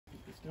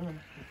done.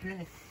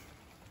 Okay.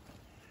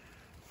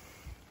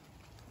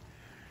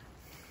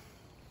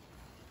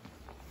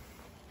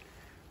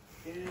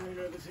 Yeah, I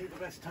know this ain't the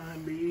best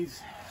time,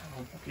 bees.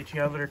 I'll get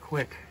you out of there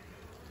quick.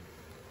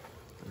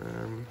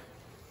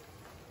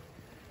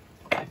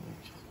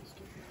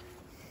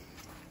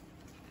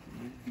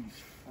 These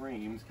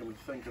frames, can we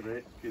think of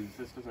it? Because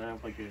this doesn't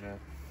have like a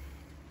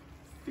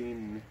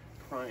thin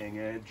prying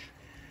edge.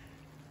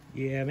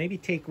 Yeah, maybe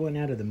take one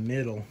out of the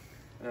middle.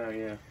 Oh,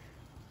 yeah.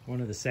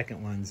 One of the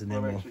second ones, and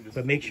then Well, we'll...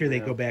 But make sure they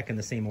go back in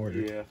the same order.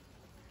 Yeah.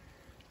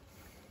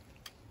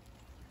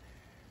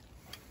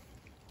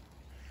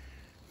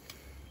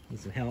 Need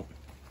some help?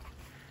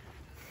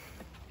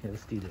 Here,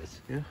 let's do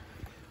this. Yeah.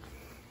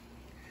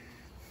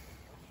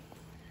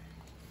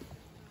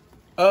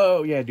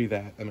 Oh, yeah, do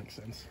that. That makes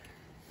sense.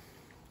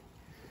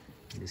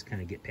 Just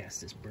kind of get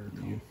past this bird.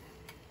 Yeah.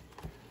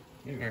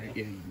 There we All right,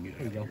 go. yeah, you can get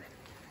There out we go. of here.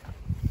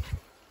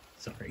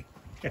 Sorry.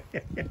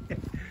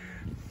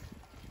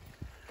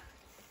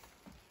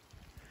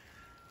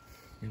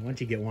 And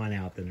once you get one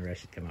out, then the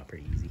rest should come out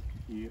pretty easy.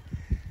 Yeah.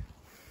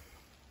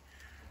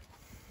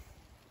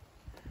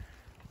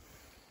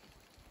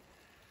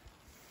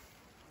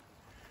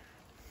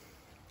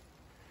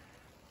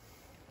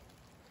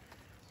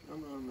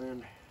 Come on,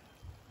 then.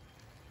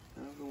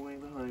 Out of the way,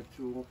 the hive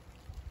tool.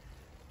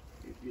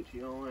 Get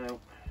you all out.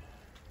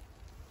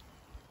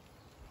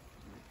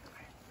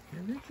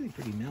 They're actually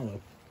pretty mellow.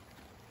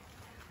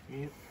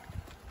 Yep.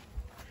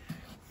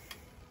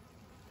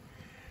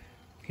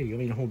 Okay, you want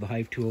me to hold the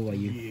hive tool while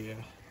you... Yeah.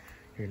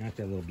 Here, knock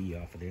that little bee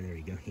off of there. There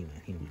you go. Hang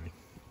on.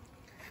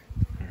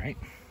 All right.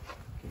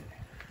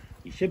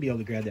 You should be able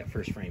to grab that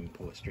first frame and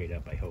pull it straight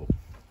up, I hope.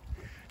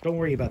 Don't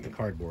worry about the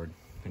cardboard.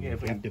 I mean, Yeah,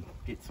 if you we have to...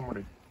 get somewhere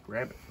to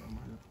grab it from.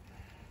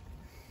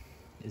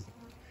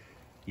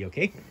 You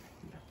okay?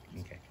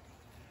 Yeah. Okay.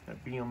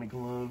 That bee on my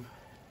glove.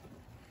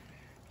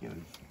 You know,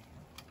 there's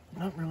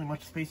not really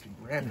much space to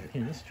grab it.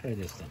 Here, let's try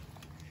this then.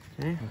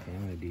 Okay. Okay,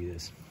 I'm going to do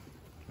this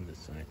on this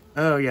side.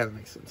 Oh, yeah, that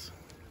makes sense.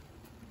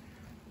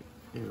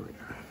 There we go.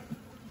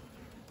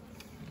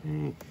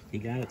 Okay. You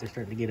got it. They're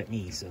starting to get at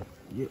me, so...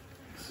 Yep.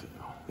 So,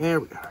 there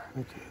we are.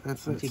 Okay,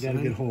 that's it. Once you got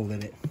a good hold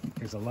of it,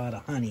 there's a lot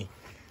of honey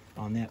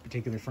on that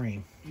particular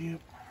frame. Yep.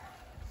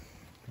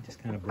 I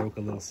just kind of broke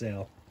a little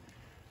cell.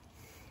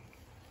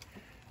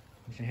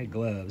 Wish I had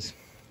gloves.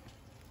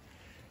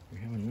 We're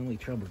having really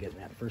trouble getting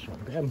that first one.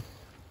 Grab them.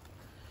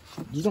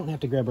 You don't have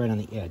to grab right on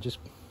the edge. Just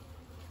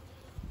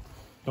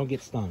don't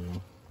get stung,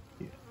 though.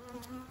 Yeah.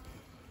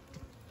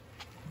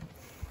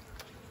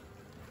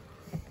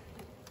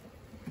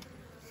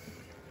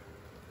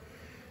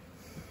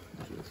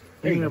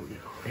 There you we go. go.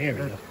 There we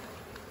go.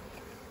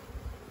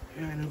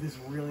 Yeah, I know this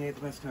really ain't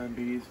the best time,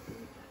 bees.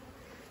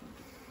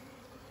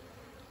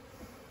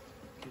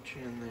 Get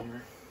you in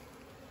there.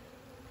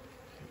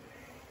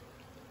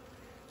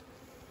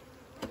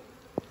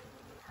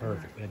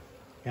 Perfect. Good.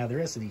 Now the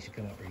rest of these should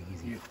come out pretty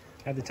easy. Yeah.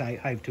 Have the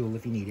hive tool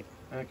if you need it.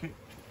 Okay.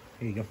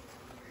 Here you go.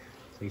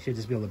 So you should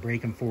just be able to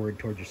break them forward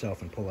towards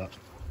yourself and pull up.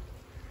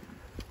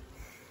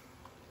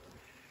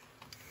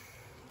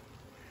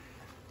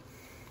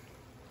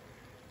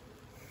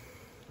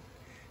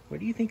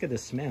 What do you think of the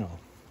smell?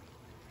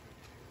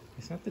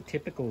 It's not the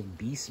typical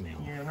bee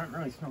smell. Yeah, not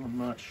really smelling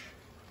much.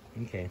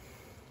 Okay.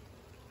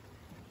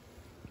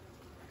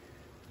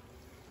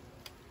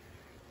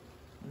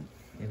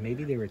 And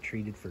maybe they were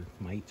treated for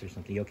mites or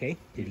something. You okay?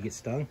 Did you get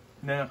stung?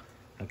 No.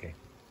 Okay.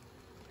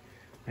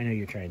 I know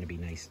you're trying to be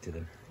nice to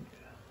them.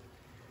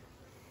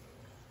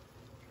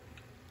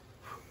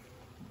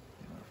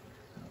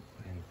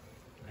 And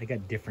I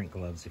got different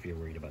gloves if you're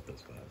worried about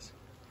those gloves.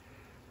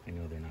 I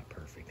know they're not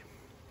perfect.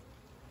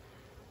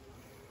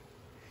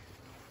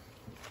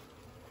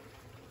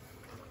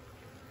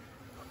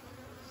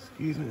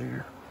 Excuse me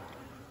there.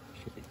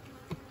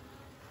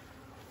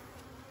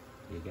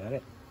 You got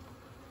it?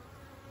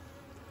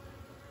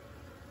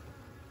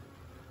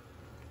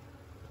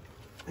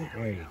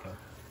 There you go.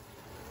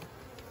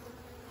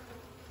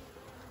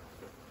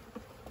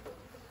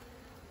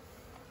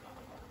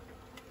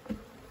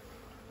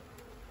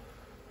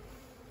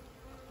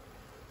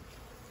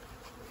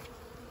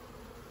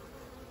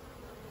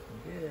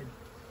 Good.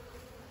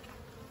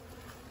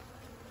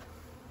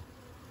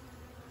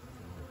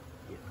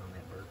 Getting on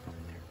that bird phone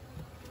there.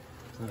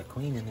 There's not a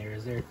queen in there,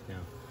 is there? No.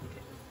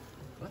 Okay.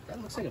 What?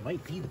 That looks like it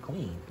might be the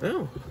queen.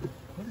 Oh.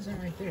 What is that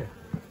right there?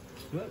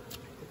 Look.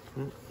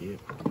 Yeah.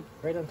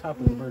 Right on top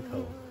of the bird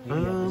hole.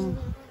 Maybe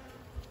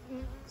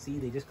see,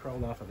 they just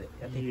crawled off of it.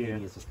 I think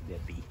maybe it's just a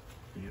dead bee.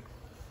 Yep.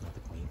 Not the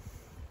queen.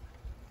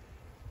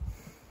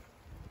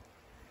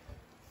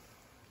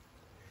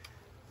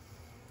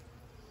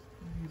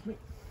 Excuse me.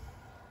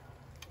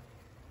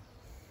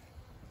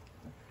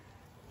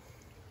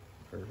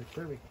 Perfect,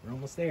 perfect. We're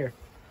almost there.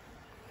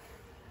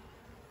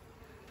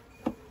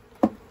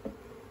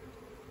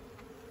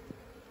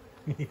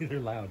 They're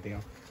loud,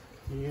 damn.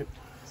 Yep.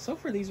 So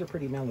far, these are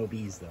pretty mellow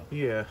bees, though.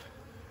 Yeah.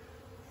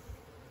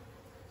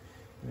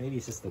 Maybe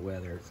it's just the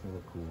weather. It's a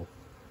little cool.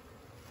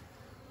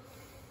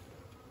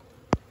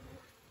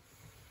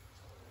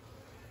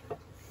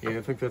 Yeah,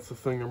 I think that's the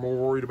thing. They're more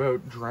worried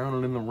about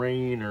drowning in the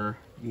rain or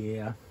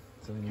Yeah.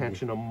 So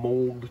catching a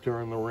mold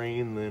during the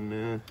rain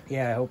than...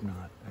 Yeah, I hope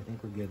not. I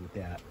think we're good with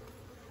that.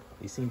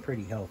 They seem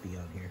pretty healthy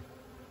out here.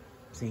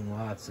 Seeing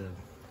lots of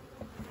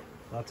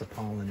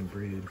pollen and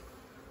brood.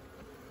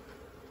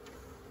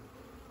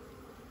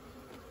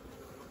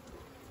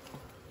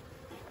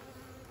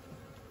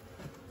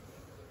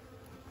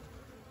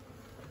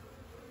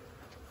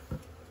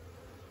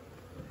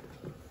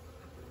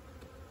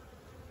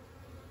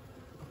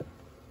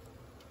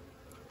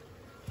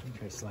 Let me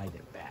try to slide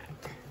it back.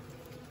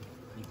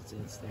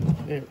 It's there.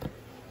 Yeah.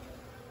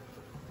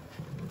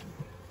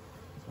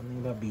 One thing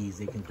about bees,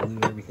 they can glue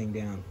everything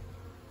down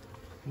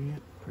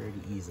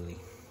pretty easily.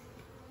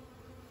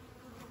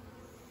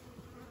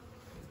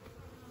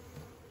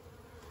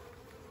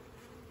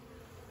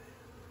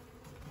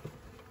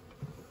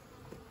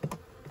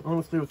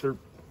 Honestly, with their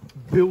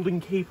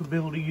building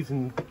capabilities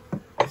and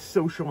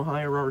social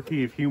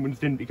hierarchy, if humans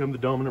didn't become the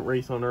dominant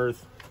race on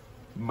Earth,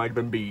 might have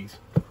been bees.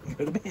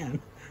 Could have been.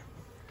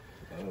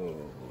 Oh,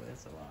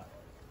 that's a lot.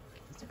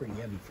 That's a pretty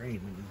heavy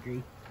frame, wouldn't you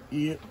agree?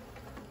 Yep.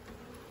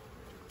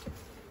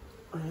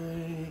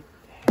 Right.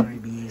 All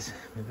right, bees,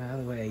 move out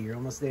of the way. You're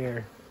almost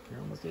there.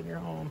 You're almost in your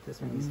home. This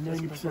one's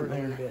just before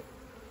there a bit.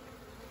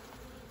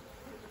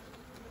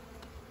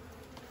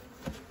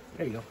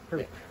 There you go.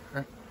 Perfect.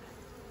 Right.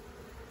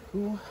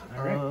 Cool.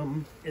 All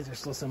right. Is there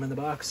still some in the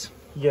box?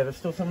 Yeah, there's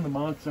still some in the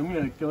box. So I'm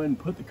gonna go ahead and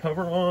put the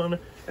cover on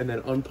and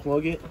then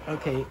unplug it.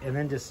 Okay, and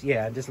then just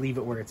leave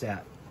it where it's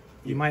at.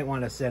 You might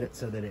want to set it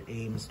so that it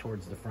aims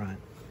towards the front,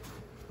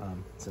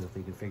 so that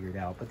they can figure it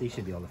out. But they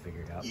should be able to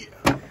figure it out. Yeah.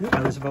 Oh,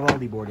 there's a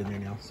Vivaldi board in there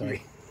now.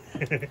 Sorry.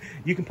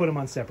 You can put them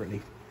on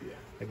separately. Yeah.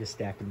 I just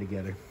stacked them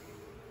together.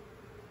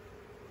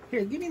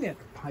 Here, give me that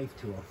hive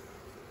tool.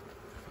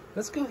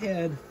 Let's go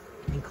ahead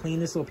and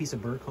clean this little piece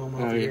of burr comb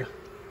off here.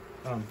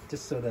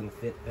 Just so that'll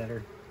fit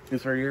better.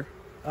 This right here?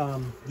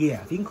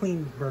 Yeah, if you can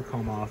clean burr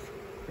comb off.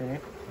 Okay.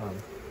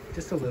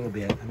 Just a little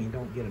bit. I mean,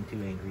 don't get them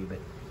too angry, but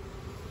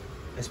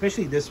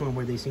especially this one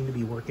where they seem to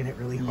be working it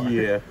really hard.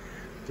 Yeah.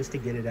 Just to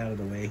get it out of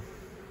the way.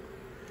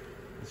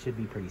 It should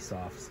be pretty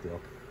soft still.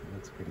 It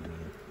looks pretty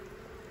mean.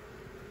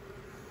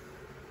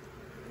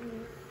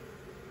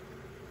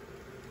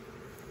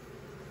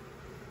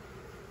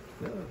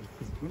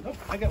 Oh,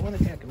 I got one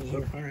attacking me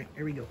here. All right,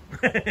 here we go.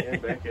 Yeah,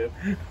 back up.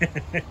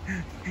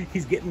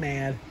 He's getting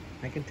mad.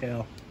 I can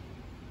tell.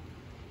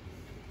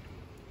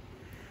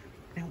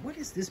 Now, what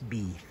is this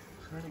bee?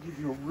 I'm trying to give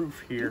you a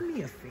roof here. Do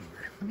me a favor.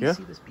 Let me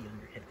see this bee on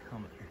your head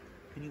helmet here.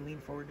 Can you lean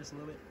forward just a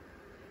little bit?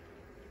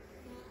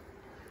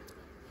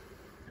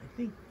 I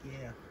think,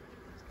 yeah.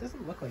 It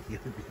doesn't look like the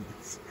other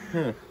bees.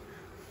 Huh.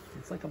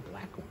 It's like a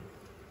black one.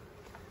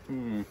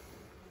 Hmm.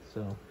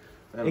 So,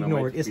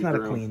 Ignore it. It's not a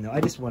queen, though.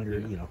 I just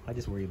wonder, I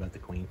just worry about the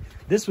queen.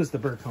 This was the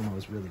burr comb I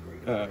was really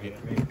worried about.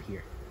 Right up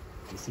here.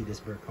 You see this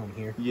burr comb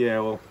here?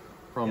 Yeah, well,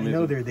 problem is... I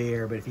know they're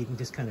there, but if you can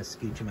just kind of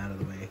scooch them out of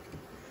the way.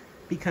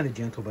 Be kind of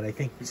gentle, but I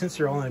think since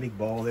they're all in a big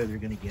ball there, they're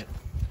going to get...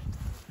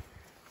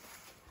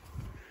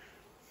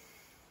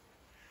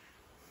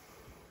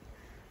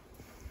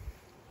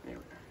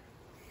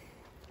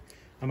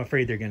 I'm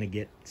afraid they're going to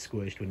get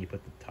squished when you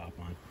put the top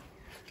on.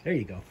 There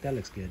you go. That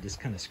looks good. Just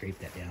kind of scrape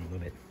that down a little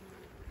bit.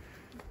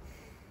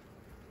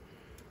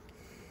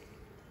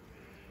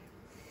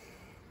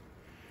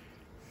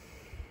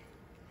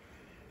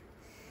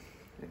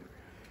 I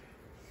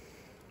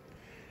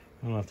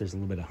don't know if there's a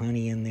little bit of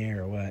honey in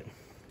there or what.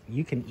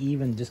 You can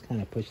even just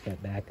kind of push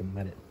that back and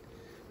let it,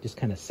 just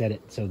kind of set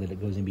it so that it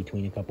goes in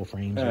between a couple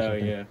frames or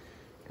something. Yeah.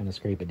 Kind of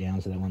scrape it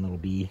down so that one little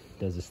bee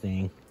does this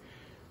thing.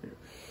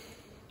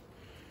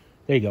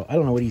 There you go. I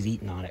don't know what he's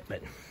eating on it,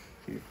 but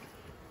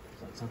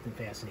something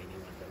fascinating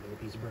with that little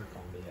piece of burr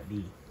comb to that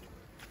bee.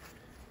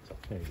 So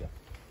there you go.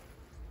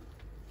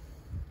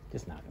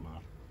 Just knock him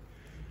off.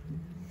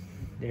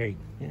 There you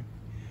go. Yeah.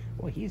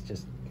 Boy, he's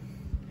just...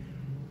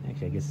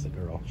 Actually, I guess it's a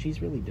girl.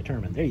 She's really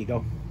determined. There you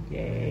go.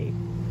 Yay.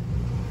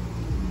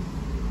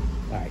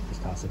 All right,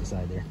 just toss it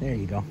aside there. There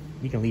you go.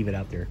 You can leave it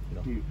out there.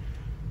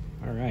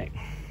 All right.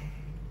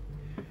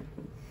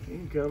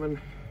 Incoming.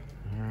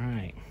 All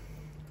right.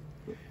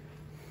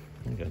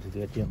 I'm going to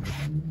do it gently.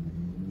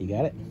 You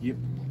got it? Yep.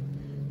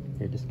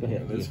 Here, just go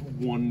ahead. There's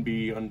one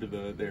bee under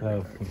the... there.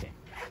 Oh, okay.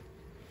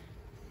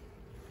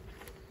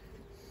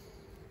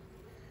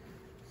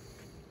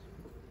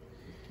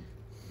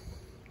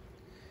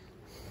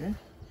 Okay.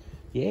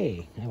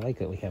 Yay. I like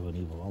that we have an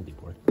Vivaldi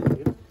board.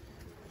 Yep.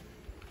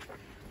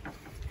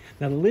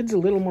 Now, the lid's a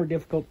little more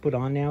difficult to put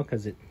on now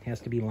because it has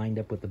to be lined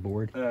up with the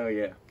board. Oh,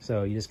 yeah.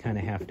 So you just kind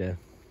of have to...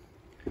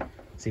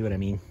 See what I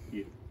mean?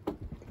 Yeah.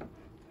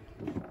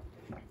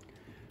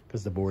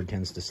 Because the board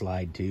tends to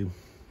slide too.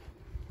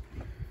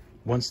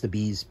 Once the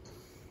bees,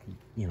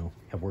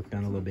 have worked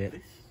on a little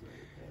bit.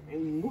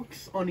 It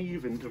looks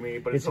uneven to me,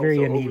 but it's also very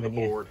over uneven, the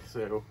board,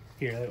 so...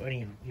 Here,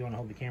 you want to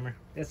hold the camera?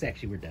 That's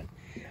actually, we're done.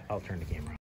 I'll turn the camera on.